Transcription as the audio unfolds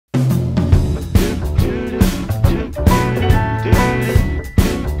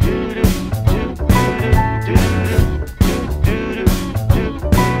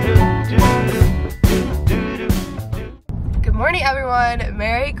everyone,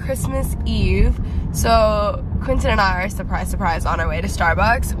 Merry Christmas Eve. So Quentin and I are surprise on our way to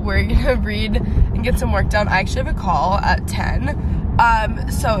Starbucks. We're gonna read and get some work done. I actually have a call at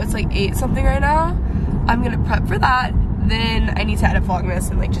 10, so it's like 8 something right now. I'm gonna prep for that. Then I need to edit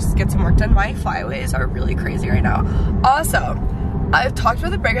VLOGMAS and like just get some work done. My flyaways are really crazy right now. Also, I've talked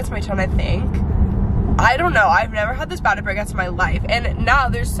about the breakouts in my tone, I think. I don't know, I've never had this bad of breakouts in my life, and now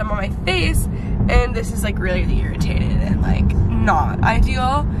there's some on my face, and this is like really irritated and like not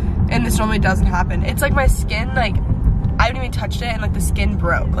ideal, and this normally doesn't happen. It's like my skin, like I haven't even touched it and like the skin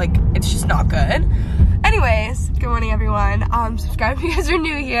broke, like it's just not good. Anyways, good morning everyone. Subscribe if you guys are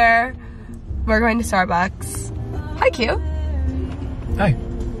new here. We're going to Starbucks. Hi Q. Hi.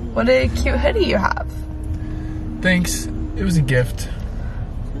 What a cute hoodie you have. Thanks, it was a gift.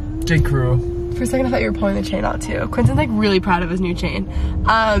 J. Crew. For a second I thought you were pulling the chain out too. Quentin's like really proud of his new chain.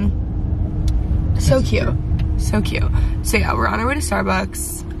 So cute, so cute. So yeah, we're on our way to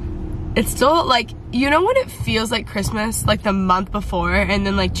Starbucks. It's still like, you know when it feels like Christmas, like the month before, and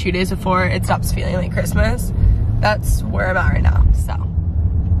then like 2 days before it stops feeling like Christmas? That's where I'm at right now, so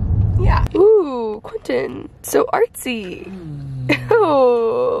yeah. Ooh, Quentin, so artsy.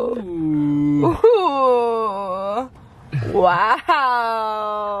 Ooh. Ooh. Wow.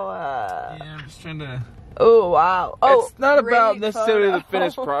 Yeah, I'm just trying to... Oh, wow. Oh, it's not about necessarily the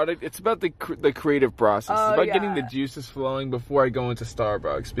finished product. It's about the creative process. Oh, it's about yeah. getting the juices flowing before I go into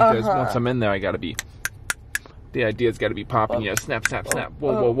Starbucks. Because once I'm in there, I gotta be... The idea's gotta be popping. Yeah, snap, snap, snap.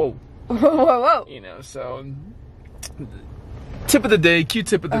 Whoa, whoa, whoa. Whoa, whoa. You know, so... Tip of the day, cute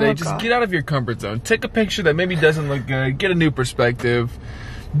tip of the day. Just get out of your comfort zone. Take a picture that maybe doesn't look good. Get a new perspective.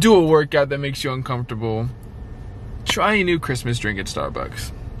 Do a workout that makes you uncomfortable. Try a new Christmas drink at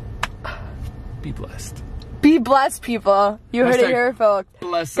Starbucks. Be blessed. Be blessed, people. You heard it here, folks.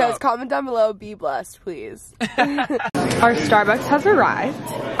 Bless Guys, up. comment down below, be blessed, please. Our Starbucks has arrived.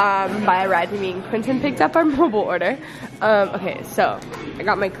 By arrived, I mean Quentin picked up our mobile order. Okay, so I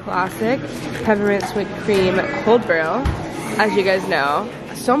got my classic peppermint sweet cream cold brew. As you guys know,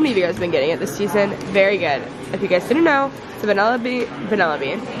 so many of you guys have been getting it this season. Very good. If you guys didn't know, it's a vanilla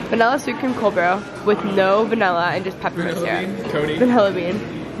sweet cream cold brew with no vanilla and just peppermint syrup. Vanilla bean.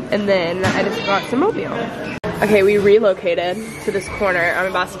 And then I just got some oatmeal. Okay, we relocated to this corner. I'm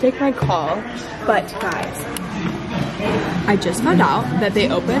about to take my call, but guys, I just found out that they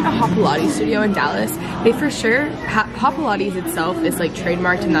opened a Hot Pilates studio in Dallas. They for sure, Hot Pilates itself is like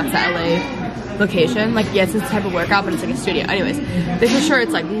trademarked, and that's the LA location. Like, yes, it's a type of workout, but it's like a studio. Anyways, they for sure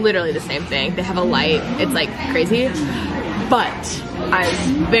it's like literally the same thing. They have a light, it's like crazy, but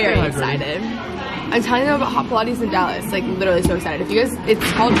I'm very excited. I'm telling them about Hot Pilates in Dallas, like literally so excited. If you guys,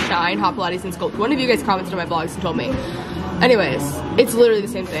 it's called Shine Hot Pilates and Sculpt. One of you guys commented on my vlogs and told me. Anyways, it's literally the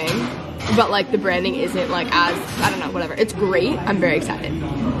same thing, but like the branding isn't like as, I don't know, whatever. It's great, I'm very excited.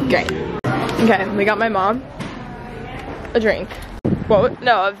 Great. Okay, we got my mom a drink. What?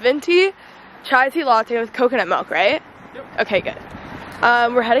 No, a venti chai tea latte with coconut milk, right? Yep. Okay, good.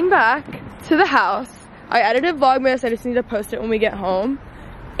 We're heading back to the house. I edited VLOGMAS, I just need to post it when we get home.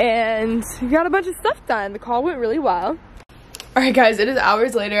 And we got a bunch of stuff done. The call went really well. Alright guys, it is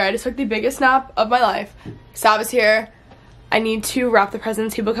hours later. I just took the biggest nap of my life. Sav is here. I need to wrap the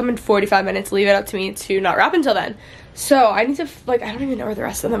presents. People come in 45 minutes. Leave it up to me to not wrap until then. So I need to, like, I don't even know where the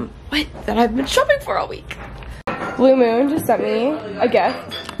rest of them went that I've been shopping for all week. Blue Moon just sent me a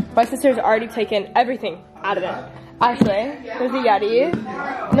gift. My sister's already taken everything out of it. Actually, there's a Yeti,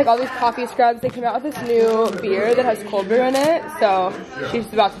 and like all these coffee scrubs. They came out with this new beer that has cold brew in it, so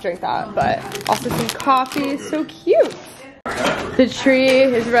she's about to drink that. But also some coffee, so cute. The tree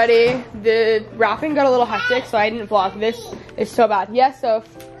is ready. The wrapping got a little hectic, so I didn't vlog. This is so bad. Yes, so.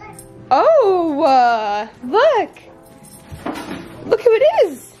 Oh, look who it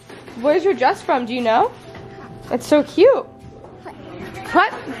is. Where's your dress from? Do you know? It's so cute.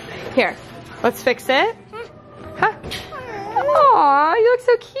 What? Here, let's fix it. Huh? Aw, you look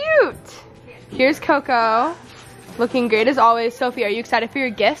so cute. Here's Coco, looking great as always. Sophie, are you excited for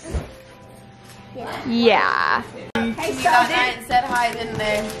your gifts? Yeah. Hey, Sophie said hi, didn't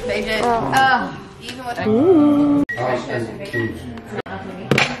they? They did. Even with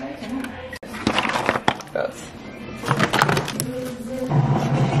both.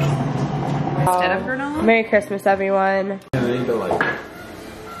 Instead of granola? Merry Christmas, everyone. I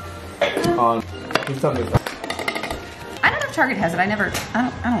don't know if Target has it. I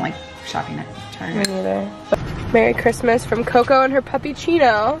don't like shopping at Target. Me neither. Merry Christmas from Coco and her puppy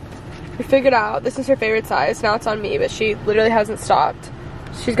Chino. We figured out this is her favorite size. Now it's on me, but she literally hasn't stopped.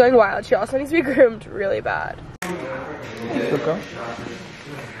 She's going wild. She also needs to be groomed really bad. Coco?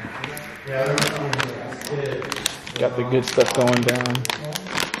 Got the good stuff going down.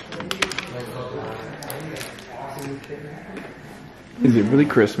 Is it really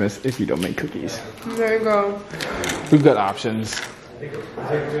Christmas if you don't make cookies? There you go. We've got options.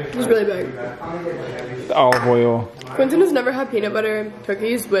 It's really big. The olive oil. Quentin has never had peanut butter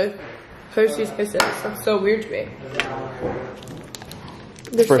cookies with Hershey's Kisses. That's so weird to me.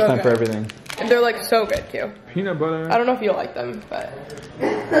 They're First so time good. for everything. And they're like so good too. Peanut butter. I don't know if you'll like them, but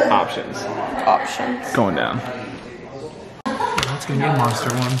Options. options. Going down. That's gonna be a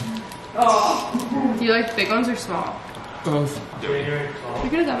monster one. Do you like big ones or small? Both. You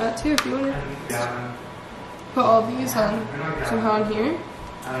could have done that too if you wanted. Put all of these on somehow on here.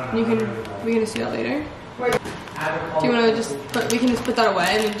 And we can just do that later. Do you want to just we can just put that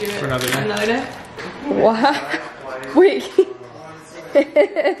away and then do it For another day? What? Wait.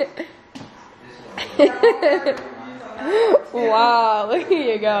 Wow, look at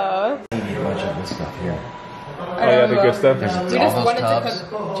you go. I need a bunch of this stuff here. Oh yeah, the good stuff. We just wanted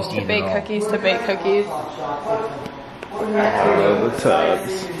to bake cookies to bake cookies. The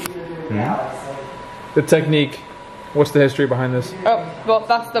tubs. The technique. What's the history behind this? Oh, well,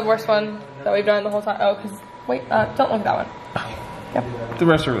 that's the worst one that we've done the whole time. Oh, because, wait, don't look at that one. Yep. The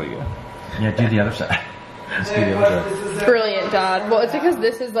rest are really good. Yeah, do the other side. Let's do the other side. Brilliant, Dad. Well, it's because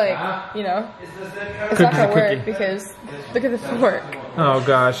this is like, you know, it's not gonna work because look at this work. Oh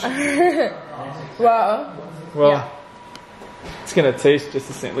gosh. Wow. Well, Yeah. it's gonna taste just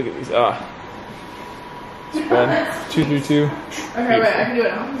the same. Look at these. Ah. Spread. 2 through 2. Okay, wait, I can do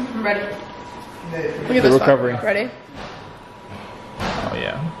it now. I'm ready. Look at The this recovery. one. Ready? Oh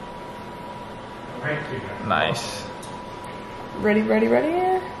yeah. Nice. Ready, ready,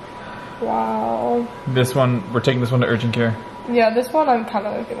 ready? Wow. This one, we're taking this one to urgent care. Yeah, this one I'm kind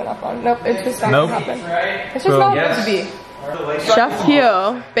of giving up on. Nope, it's just not gonna happen. It's just not meant to be. Chef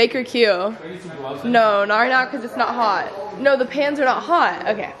Q, Baker Q. No, not right now because it's not hot. No, the pans are not hot.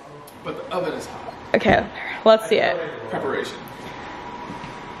 Okay. But the oven is hot. Okay, let's see it. Preparation.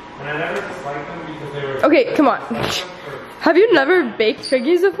 Okay, come on. Have you never baked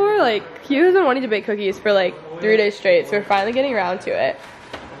cookies before? Like, Q has been wanting to bake cookies for like 3 days straight, so we're finally getting around to it.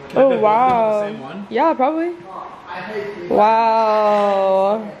 Oh, wow. Yeah, probably.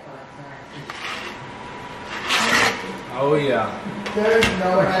 Wow. Oh yeah.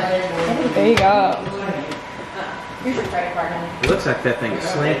 There you go. It looks like that thing is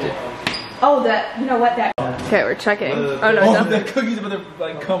slanted. Oh, that, you know what, that. Okay, we're checking. Oh, no, Oh, don't. the cookies are about to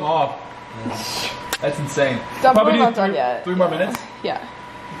like come off. That's insane. Probably do not done yet. 3 more minutes. Yeah.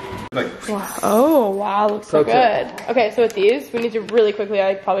 Like. Wow. Oh, wow, looks so Pro good. tip. Okay, so with these, we need to really quickly,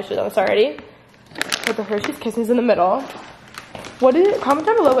 I probably should have done this already. Put the Hershey's Kisses in the middle. What is it? Comment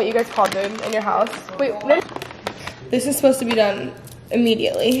down below what you guys called them in your house. Wait, what? This is supposed to be done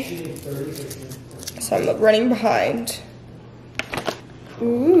immediately. So I'm running behind.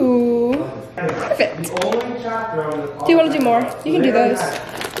 Ooh. Perfect. Do you want to do more? You can do those.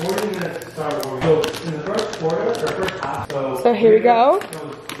 So here we go.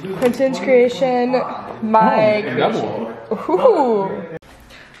 Quentin's creation, my creation. Ooh.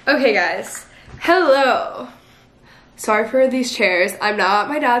 Okay, guys. Hello. Sorry for these chairs. I'm now at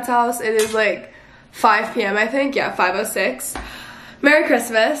my dad's house. It is like 5 p.m. I think. Yeah, 5:06. Merry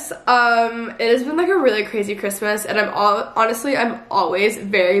Christmas. It has been like a really crazy Christmas, and honestly I'm always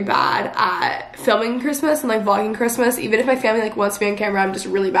very bad at filming Christmas and like vlogging Christmas. Even if my family like wants me on camera, I'm just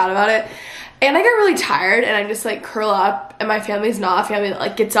really bad about it. And I get really tired and I just like curl up, and my family's not a family that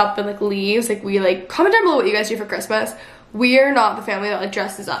like gets up and like leaves. Like, we like, comment down below what you guys do for Christmas. We are not the family that like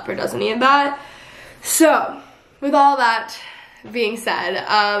dresses up or does any of that. So with all that being said,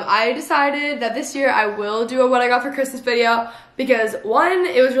 I decided that this year I will do a what I got for Christmas video, because 1,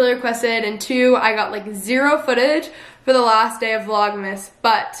 it was really requested, and 2, I got like 0 footage for the last day of Vlogmas,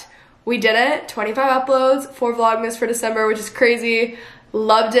 but we did it. 25 uploads for Vlogmas for December, which is crazy.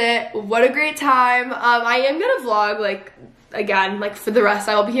 Loved it. What a great time. I am gonna vlog like again, like for the rest.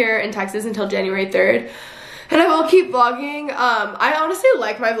 I will be here in Texas until January 3rd. And I will keep vlogging. I honestly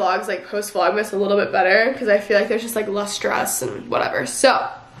like my vlogs like post Vlogmas a little bit better, because I feel like there's just like less stress and whatever. So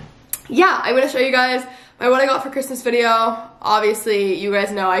yeah, I'm gonna show you guys my what I got for Christmas video. Obviously, you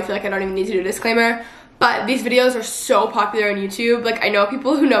guys know I feel like I don't even need to do a disclaimer, but these videos are so popular on YouTube. Like, I know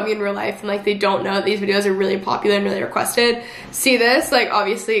people who know me in real life and like they don't know that these videos are really popular and really requested. See this? Like,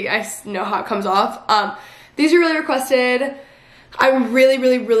 obviously I know how it comes off. These are really requested. I'm really,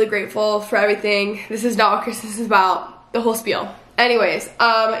 really, really grateful for everything. This is not what Christmas is about, the whole spiel. Anyways,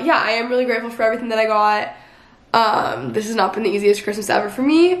 yeah, I am really grateful for everything that I got. This has not been the easiest Christmas ever for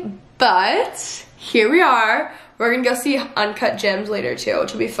me, but here we are. We're gonna go see Uncut Gems later too,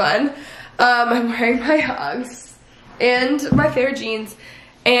 which will be fun. I'm wearing my Uggs. and my favorite jeans.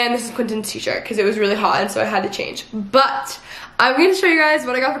 And this is Quentin's t-shirt because it was really hot and so I had to change. But I'm going to show you guys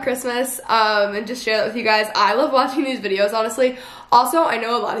what I got for Christmas and just share that with you guys. I love watching these videos, honestly. Also, I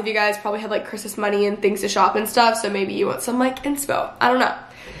know a lot of you guys probably have like Christmas money and things to shop and stuff, so maybe you want some like inspo. I don't know.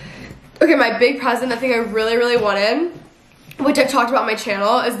 Okay, my big present, I think I really wanted, which I've talked about on my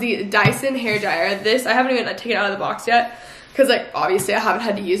channel, is the Dyson hairdryer. This, I haven't even taken it out of the box yet because like obviously I haven't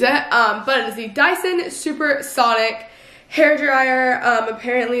had to use it. But it is the Dyson Supersonic hair dryer.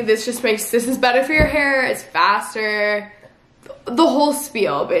 Apparently this just makes, this is better for your hair, it's faster, the whole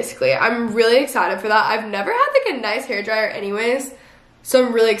spiel basically. I'm really excited for that. I've never had like a nice hair dryer anyways, so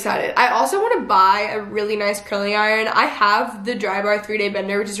I'm really excited. I also want to buy a really nice curling iron. I have the Dry Bar 3-day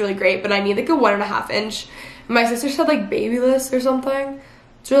bender, which is really great, but I need like a 1.5 inch. My sister said like Babyless or something.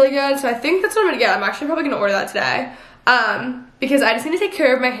 It's really good, so I think that's what I'm gonna get. I'm actually probably gonna order that today because I just need to take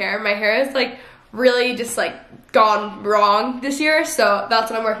care of my hair. My hair is like really just like gone wrong this year, so that's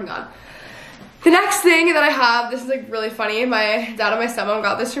what I'm working on. The next thing that I have, this is like really funny. My dad and my stepmom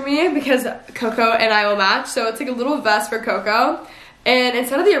got this for me because Coco and I will match. So it's like a little vest for Coco, and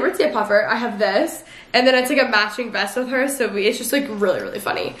instead of the Aritzia puffer, I have this, and then it's like a matching vest with her. So it's just like really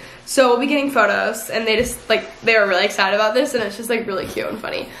funny. So we'll be getting photos, and they just like, they were really excited about this, and it's just like really cute and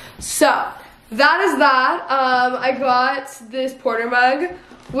funny. So that is that. I got this Porter mug,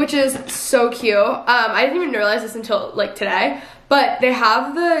 which is so cute. I didn't even realize this until like today, but they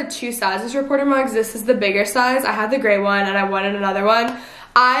have the 2 sizes for Porter mugs. This is the bigger size. I had the gray one and I wanted another one.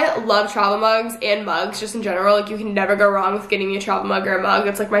 I love travel mugs and mugs just in general. Like you can never go wrong with getting me a travel mug or a mug.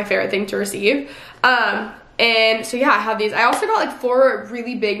 It's like my favorite thing to receive. And so yeah, I have these. I also got like 4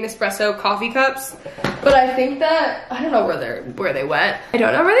 really big Nespresso coffee cups, but I think that, I don't know where they went. I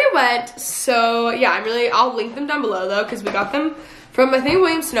don't know where they went. So yeah, I'll link them down below though, because we got them from, I think,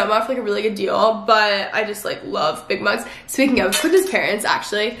 Williams-Sonoma for like a really good deal, but I just like love big mugs. Speaking of, Quentin's parents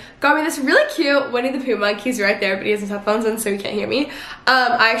actually got me this really cute Winnie the Pooh mug. He's right there, but he has his headphones in, so he can't hear me.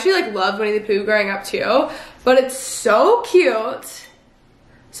 I actually like loved Winnie the Pooh growing up too, but it's so cute.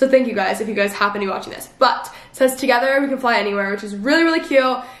 So thank you guys if you guys happen to be watching this. But it says together we can fly anywhere, which is really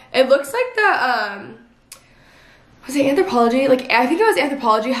cute. It looks like the was it Anthropologie? Like, I think it was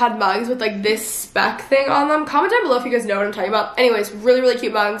Anthropologie had mugs with like this speck thing on them. Comment down below if you guys know what I'm talking about. Anyways, really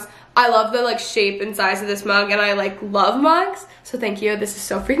cute mugs. I love the like shape and size of this mug, and I like love mugs, so thank you. This is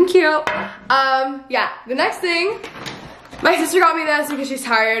so freaking cute. Yeah, the next thing, my sister got me this because she's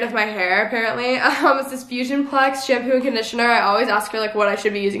tired of my hair apparently. It's this Fusion Plex shampoo and conditioner. I always ask her like what I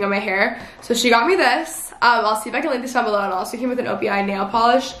should be using on my hair, so she got me this. I'll see if I can link this down below, and also came with an OPI nail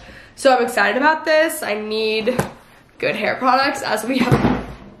polish, so I'm excited about this. I need good hair products as we've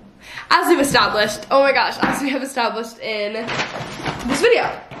established. Oh my gosh, as we have established in this video.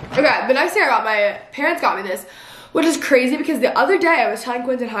 Okay, the next thing my parents got me this, which is crazy because the other day I was telling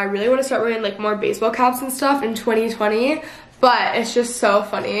Quentin how I really want to start wearing like more baseball caps and stuff in 2020, but it's just so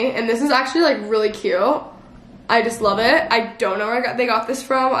funny. And this is actually like really cute. I just love it. I don't know where they got this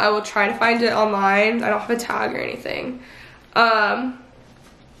from. I will try to find it online. I don't have a tag or anything. I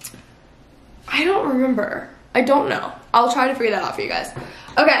don't remember. I don't know. I'll try to figure that out for you guys.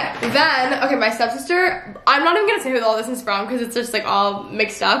 Okay, then, okay, my stepsister, I'm not even gonna say who all this is from because it's just like all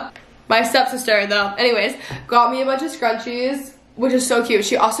mixed up. My stepsister, though, anyways, got me a bunch of scrunchies, which is so cute.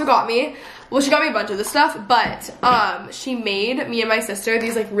 She also got me, well, she got me a bunch of this stuff, but she made me and my sister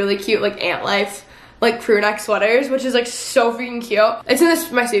these like really cute like Ant Life like crew neck sweaters, which is like so freaking cute. It's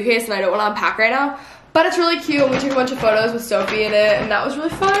in my suitcase and I don't want to unpack right now, but it's really cute, and we took a bunch of photos with Sophie in it, and that was really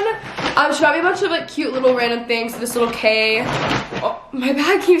fun. She got me a bunch of like cute little random things. This little K. Oh, my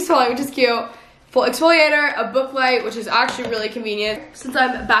bag keeps falling, which is cute. Full exfoliator, a book light, which is actually really convenient since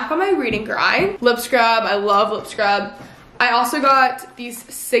I'm back on my reading grind. Lip scrub, I love lip scrub. I also got these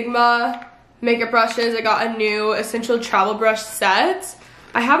Sigma makeup brushes. I got a new Essential Travel Brush set.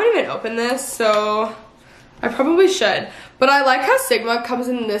 I haven't even opened this, so I probably should. But I like how Sigma comes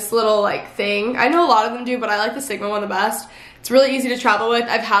in this little like thing. I know a lot of them do, but I like the Sigma one the best. It's really easy to travel with.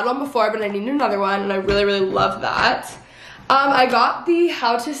 I've had one before, but I need another one, and I really love that. I got the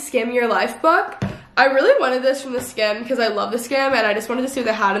How to Skim Your Life book. I really wanted this from the Skim because I love the Skim, and I just wanted to see what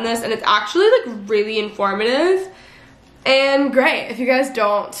they had in this, and it's actually like really informative and great. If you guys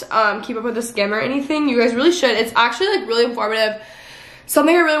don't keep up with the Skim or anything, you guys really should. It's actually like really informative.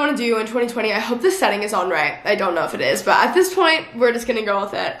 Something I really want to do in 2020. I hope the setting is on right. I don't know if it is, but at this point, we're just gonna go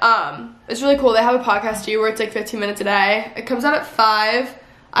with it. It's really cool. They have a podcast too where it's like 15 minutes a day. It comes out at 5,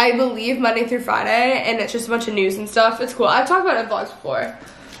 I believe, Monday through Friday, and it's just a bunch of news and stuff. It's cool. I've talked about it in vlogs before.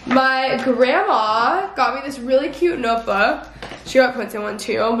 My grandma got me this really cute notebook. She got Quentin one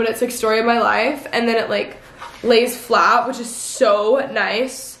too, but it's like story of my life, and then it like lays flat, which is so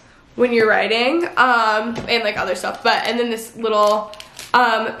nice when you're writing, and like other stuff. But, and then this little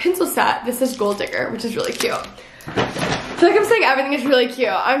pencil set, this is Gold Digger, which is really cute. I feel like I'm saying everything is really cute.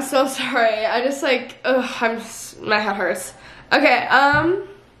 I'm so sorry. I just like, ugh, my head hurts. Okay,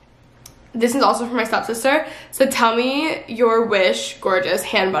 this is also for my stepsister. So tell me your wish, gorgeous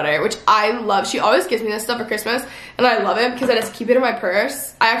hand butter, which I love. She always gives me this stuff for Christmas, and I love it because I just keep it in my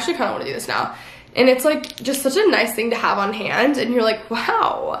purse. I actually kind of want to do this now. And it's like just such a nice thing to have on hand, and you're like,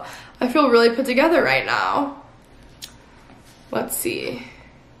 wow, I feel really put together right now. Let's see.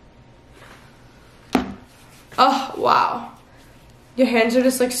 Oh, wow. Your hands are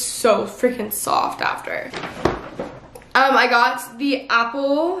just like so freaking soft after. I got the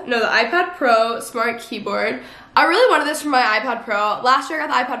iPad Pro Smart Keyboard. I really wanted this for my iPad Pro. Last year I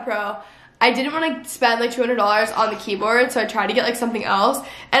got the iPad Pro. I didn't want to spend like $200 on the keyboard, so I tried to get like something else.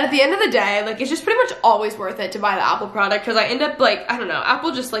 And at the end of the day, like it's just pretty much always worth it to buy the Apple product because I end up like, I don't know,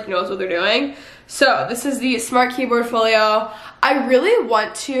 Apple just like knows what they're doing. So this is the Smart Keyboard Folio. I really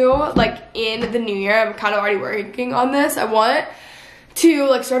want to, like in the new year, I'm kind of already working on this. I want to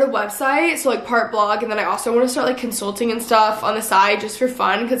like start a website, so like part blog, and then I also want to start like consulting and stuff on the side just for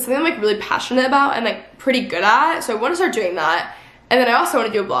fun because something I'm like really passionate about and like pretty good at. So I want to start doing that. And then I also want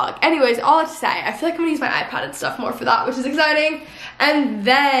to do a blog. Anyways, all that to say, I feel like I'm gonna use my iPad and stuff more for that, which is exciting. And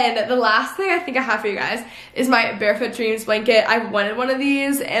then the last thing I think I have for you guys is my Barefoot Dreams blanket. I've wanted one of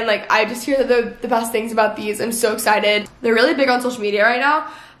these, and like I just hear the best things about these. I'm so excited. They're really big on social media right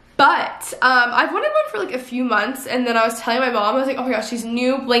now. But I've wanted one for like a few months, and then I was telling my mom, I was like, oh my gosh, these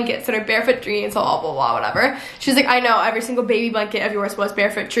new blankets that are Barefoot Dreams, blah, blah, blah, whatever. She's like, I know, every single baby blanket of yours was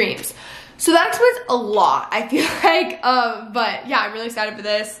Barefoot Dreams. So that explains a lot, I feel like, but yeah, I'm really excited for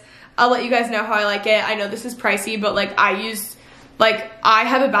this. I'll let you guys know how I like it. I know this is pricey, but like I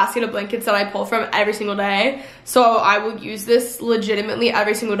have a basket of blankets that I pull from every single day. So I will use this legitimately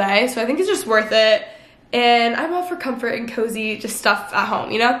every single day. So I think it's just worth it. And I'm all for comfort and cozy, just stuff at home,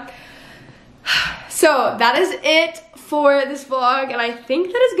 you know? So that is it for this vlog, and I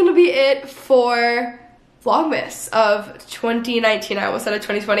think that is gonna be it for Vlogmas of 2019. I almost said of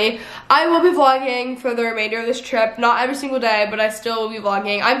 2020. I will be vlogging for the remainder of this trip. Not every single day, but I still will be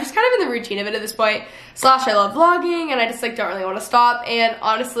vlogging. I'm just kind of in the routine of it at this point. Slash, I love vlogging, and I just like don't really want to stop. And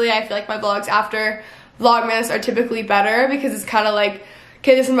honestly, I feel like my vlogs after Vlogmas are typically better because it's kind of like,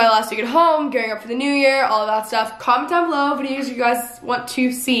 okay, this is my last week at home, gearing up for the new year, all of that stuff. Comment down below videos you guys want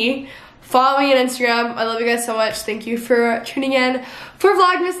to see. Follow me on Instagram. I love you guys so much. Thank you for tuning in for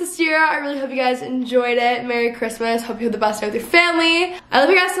Vlogmas this year. I really hope you guys enjoyed it. Merry Christmas. Hope you have the best day with your family. I love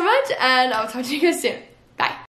you guys so much, and I'll talk to you guys soon. Bye.